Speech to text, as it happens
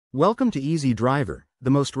Welcome to Easy Driver, the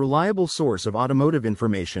most reliable source of automotive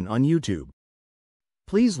information on YouTube.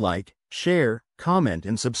 Please like, share, comment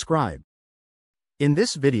and subscribe. In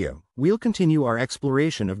this video, we'll continue our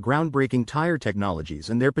exploration of groundbreaking tire technologies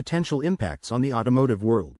and their potential impacts on the automotive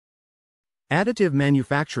world. Additive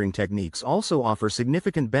manufacturing techniques also offer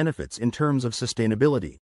significant benefits in terms of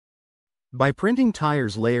sustainability. By printing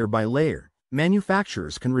tires layer by layer,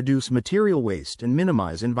 manufacturers can reduce material waste and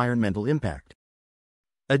minimize environmental impact.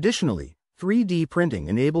 Additionally, 3D printing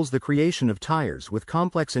enables the creation of tires with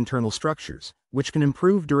complex internal structures, which can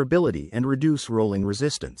improve durability and reduce rolling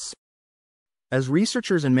resistance. As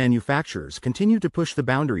researchers and manufacturers continue to push the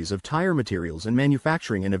boundaries of tire materials and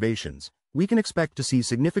manufacturing innovations, we can expect to see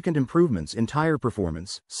significant improvements in tire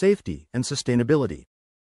performance, safety, and sustainability.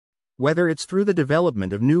 Whether it's through the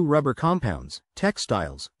development of new rubber compounds,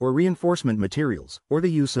 textiles, or reinforcement materials, or the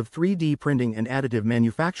use of 3D printing and additive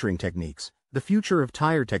manufacturing techniques, the future of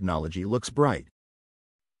tire technology looks bright.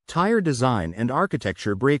 Tire design and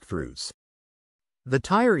architecture breakthroughs. The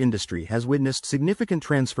tire industry has witnessed significant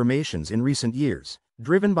transformations in recent years,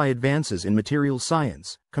 driven by advances in materials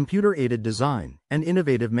science, computer-aided design, and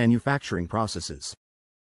innovative manufacturing processes.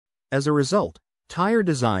 As a result, tire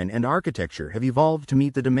design and architecture have evolved to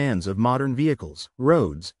meet the demands of modern vehicles,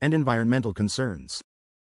 roads, and environmental concerns.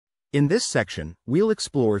 In this section, we'll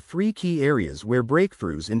explore three key areas where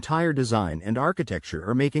breakthroughs in tire design and architecture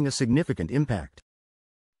are making a significant impact.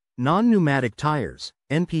 Non-pneumatic tires,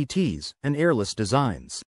 NPTs, and airless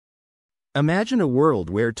designs. Imagine a world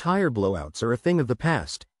where tire blowouts are a thing of the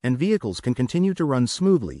past, and vehicles can continue to run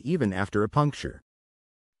smoothly even after a puncture.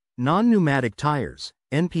 Non-pneumatic tires,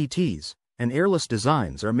 NPTs, and airless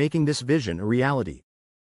designs are making this vision a reality.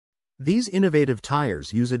 These innovative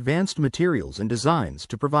tires use advanced materials and designs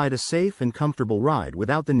to provide a safe and comfortable ride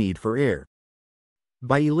without the need for air.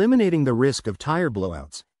 By eliminating the risk of tire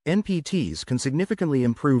blowouts, NPTs can significantly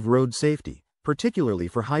improve road safety, particularly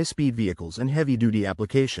for high-speed vehicles and heavy-duty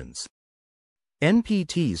applications.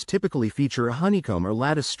 NPTs typically feature a honeycomb or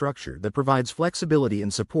lattice structure that provides flexibility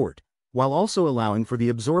and support, while also allowing for the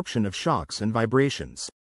absorption of shocks and vibrations.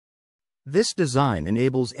 This design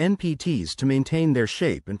enables NPTs to maintain their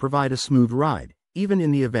shape and provide a smooth ride, even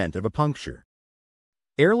in the event of a puncture.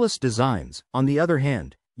 Airless designs, on the other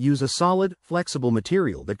hand, use a solid, flexible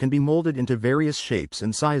material that can be molded into various shapes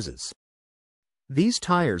and sizes. These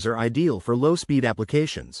tires are ideal for low-speed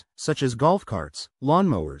applications, such as golf carts,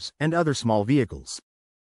 lawnmowers, and other small vehicles.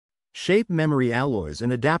 Shape memory alloys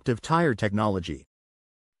and adaptive tire technology.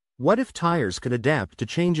 What if tires could adapt to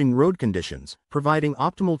changing road conditions, providing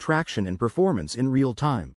optimal traction and performance in real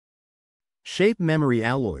time? Shape memory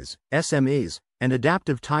alloys, SMAs, and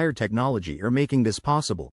adaptive tire technology are making this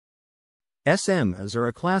possible. SMAs are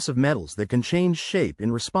a class of metals that can change shape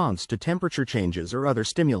in response to temperature changes or other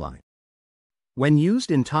stimuli. When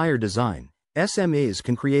used in tire design, SMAs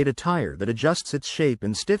can create a tire that adjusts its shape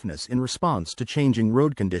and stiffness in response to changing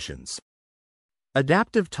road conditions.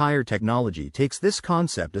 Adaptive tire technology takes this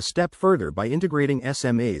concept a step further by integrating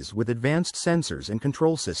SMAs with advanced sensors and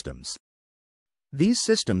control systems. These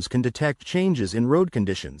systems can detect changes in road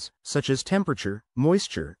conditions, such as temperature,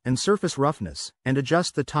 moisture, and surface roughness, and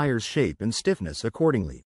adjust the tire's shape and stiffness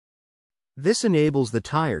accordingly. This enables the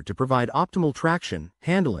tire to provide optimal traction,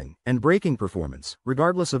 handling, and braking performance,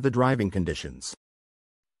 regardless of the driving conditions.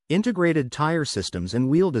 Integrated tire systems and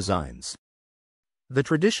wheel designs. The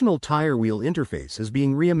traditional tire-wheel interface is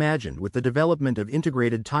being reimagined with the development of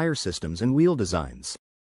integrated tire systems and wheel designs.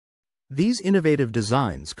 These innovative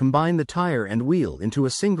designs combine the tire and wheel into a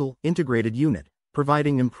single, integrated unit,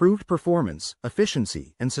 providing improved performance,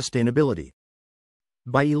 efficiency, and sustainability.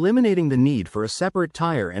 By eliminating the need for a separate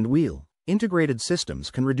tire and wheel, integrated systems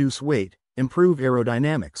can reduce weight, improve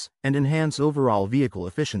aerodynamics, and enhance overall vehicle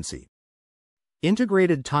efficiency.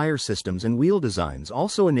 Integrated tire systems and wheel designs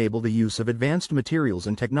also enable the use of advanced materials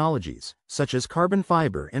and technologies, such as carbon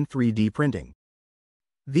fiber and 3D printing.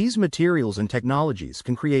 These materials and technologies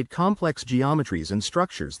can create complex geometries and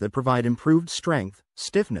structures that provide improved strength,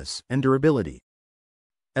 stiffness, and durability.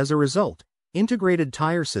 As a result, integrated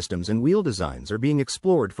tire systems and wheel designs are being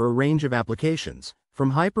explored for a range of applications,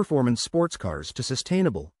 from high-performance sports cars to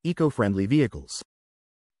sustainable, eco-friendly vehicles.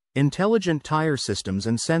 Intelligent tire systems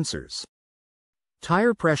and sensors.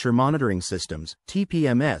 Tire pressure monitoring systems,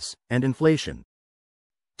 TPMS, and inflation.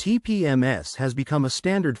 TPMS has become a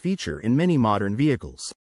standard feature in many modern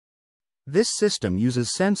vehicles. This system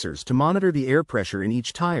uses sensors to monitor the air pressure in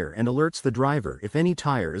each tire and alerts the driver if any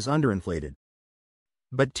tire is underinflated.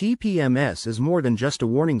 But TPMS is more than just a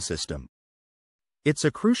warning system. It's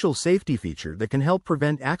a crucial safety feature that can help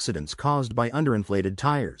prevent accidents caused by underinflated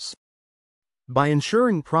tires. By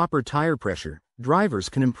ensuring proper tire pressure, drivers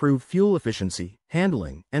can improve fuel efficiency,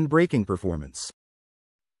 handling, and braking performance.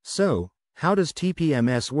 So, how does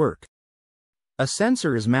TPMS work? A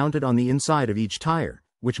sensor is mounted on the inside of each tire,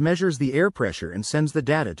 which measures the air pressure and sends the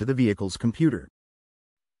data to the vehicle's computer.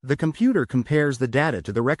 The computer compares the data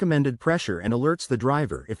to the recommended pressure and alerts the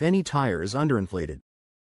driver if any tire is underinflated.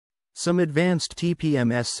 Some advanced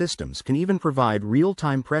TPMS systems can even provide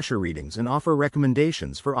real-time pressure readings and offer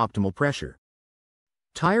recommendations for optimal pressure.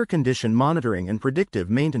 Tire condition monitoring and predictive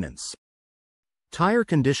maintenance. Tire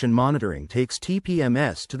condition monitoring takes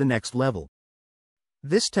TPMS to the next level.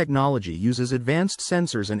 This technology uses advanced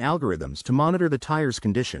sensors and algorithms to monitor the tire's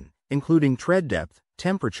condition, including tread depth,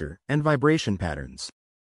 temperature, and vibration patterns.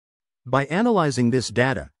 By analyzing this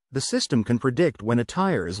data, the system can predict when a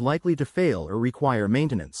tire is likely to fail or require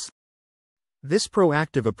maintenance. This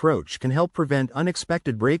proactive approach can help prevent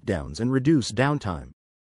unexpected breakdowns and reduce downtime.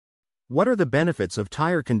 What are the benefits of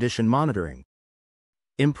tire condition monitoring?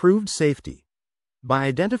 Improved safety. By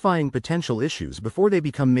identifying potential issues before they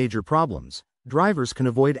become major problems, drivers can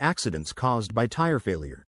avoid accidents caused by tire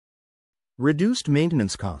failure. Reduced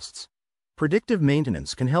maintenance costs. Predictive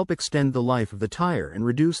maintenance can help extend the life of the tire and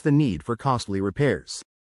reduce the need for costly repairs.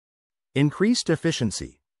 Increased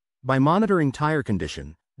efficiency. By monitoring tire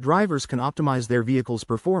condition, drivers can optimize their vehicle's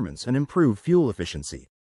performance and improve fuel efficiency.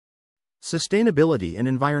 Sustainability and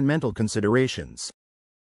environmental considerations.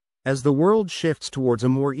 As the world shifts towards a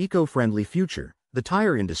more eco-friendly future, the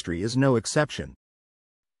tire industry is no exception.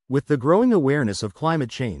 With the growing awareness of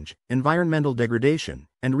climate change, environmental degradation,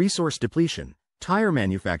 and resource depletion, tire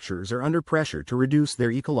manufacturers are under pressure to reduce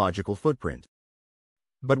their ecological footprint.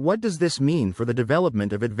 But what does this mean for the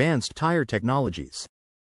development of advanced tire technologies?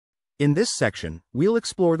 In this section, we'll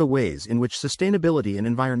explore the ways in which sustainability and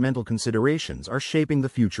environmental considerations are shaping the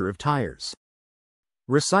future of tires.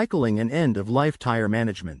 Recycling and end-of-life tire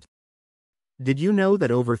management. Did you know that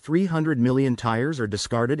over 300 million tires are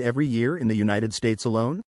discarded every year in the United States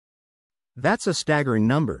alone? That's a staggering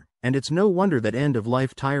number, and it's no wonder that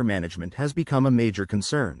end-of-life tire management has become a major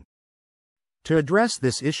concern. To address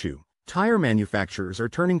this issue, tire manufacturers are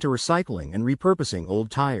turning to recycling and repurposing old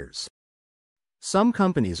tires. Some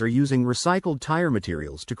companies are using recycled tire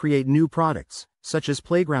materials to create new products, such as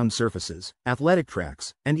playground surfaces, athletic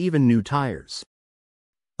tracks, and even new tires.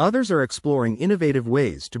 Others are exploring innovative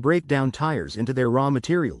ways to break down tires into their raw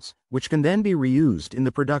materials, which can then be reused in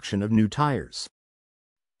the production of new tires.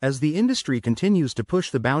 As the industry continues to push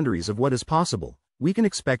the boundaries of what is possible, we can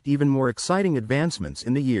expect even more exciting advancements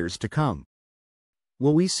in the years to come.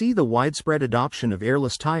 Will we see the widespread adoption of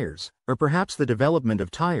airless tires, or perhaps the development of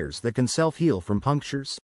tires that can self-heal from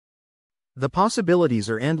punctures? The possibilities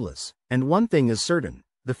are endless, and one thing is certain: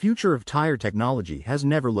 the future of tire technology has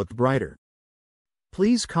never looked brighter.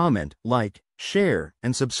 Please comment, like, share,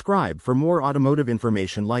 and subscribe for more automotive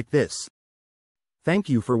information like this. Thank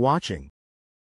you for watching.